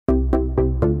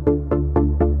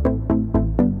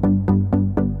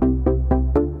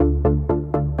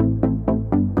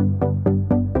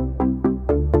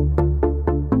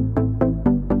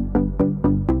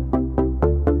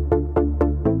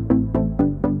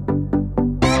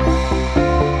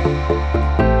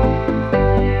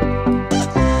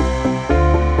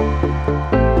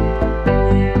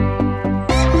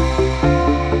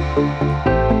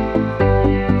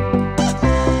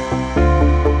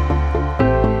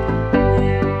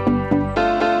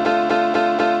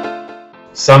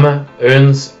Summer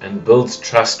earns and builds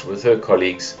trust with her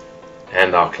colleagues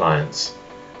and our clients.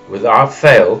 Without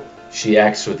fail, she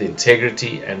acts with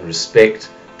integrity and respect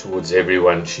towards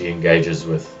everyone she engages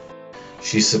with.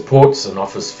 She supports and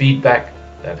offers feedback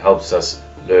that helps us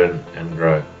learn and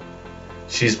grow.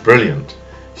 She's brilliant,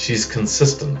 she's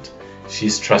consistent,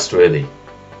 she's trustworthy.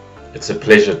 It's a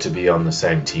pleasure to be on the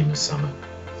same team as Summer.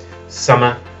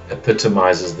 Summer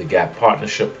epitomizes the GAP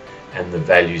partnership and the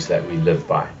values that we live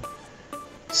by.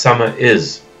 Summer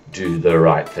is do the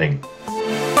right thing.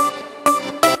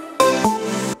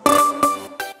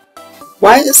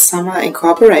 Why is Summer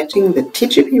incorporating the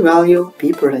TGP value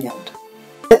Be Brilliant?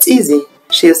 It's easy.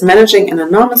 She is managing an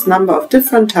enormous number of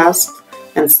different tasks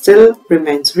and still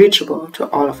remains reachable to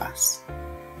all of us.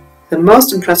 The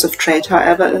most impressive trait,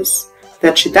 however, is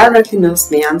that she directly knows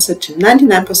the answer to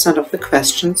 99% of the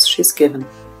questions she's given.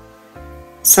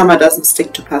 Summer doesn't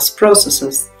stick to past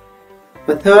processes.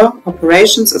 With her,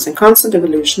 operations is in constant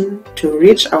evolution to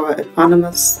reach our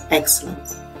eponymous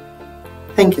excellence.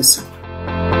 Thank you, Summer.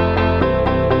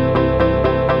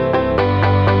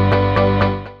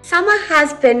 Summer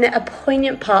has been a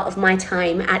poignant part of my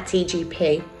time at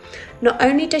TGP. Not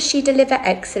only does she deliver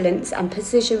excellence and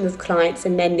precision with clients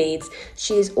and their needs,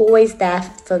 she is always there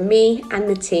for me and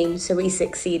the team so we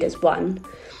succeed as one.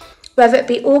 Whether it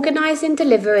be organising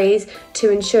deliveries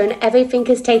to ensuring everything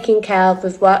is taken care of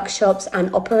with workshops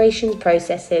and operations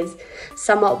processes,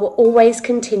 Summer will always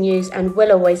continues and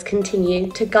will always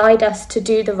continue to guide us to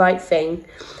do the right thing.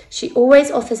 She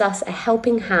always offers us a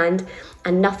helping hand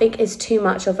and nothing is too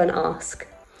much of an ask,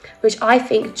 which I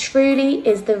think truly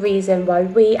is the reason why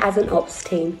we as an ops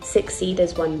team succeed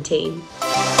as one team.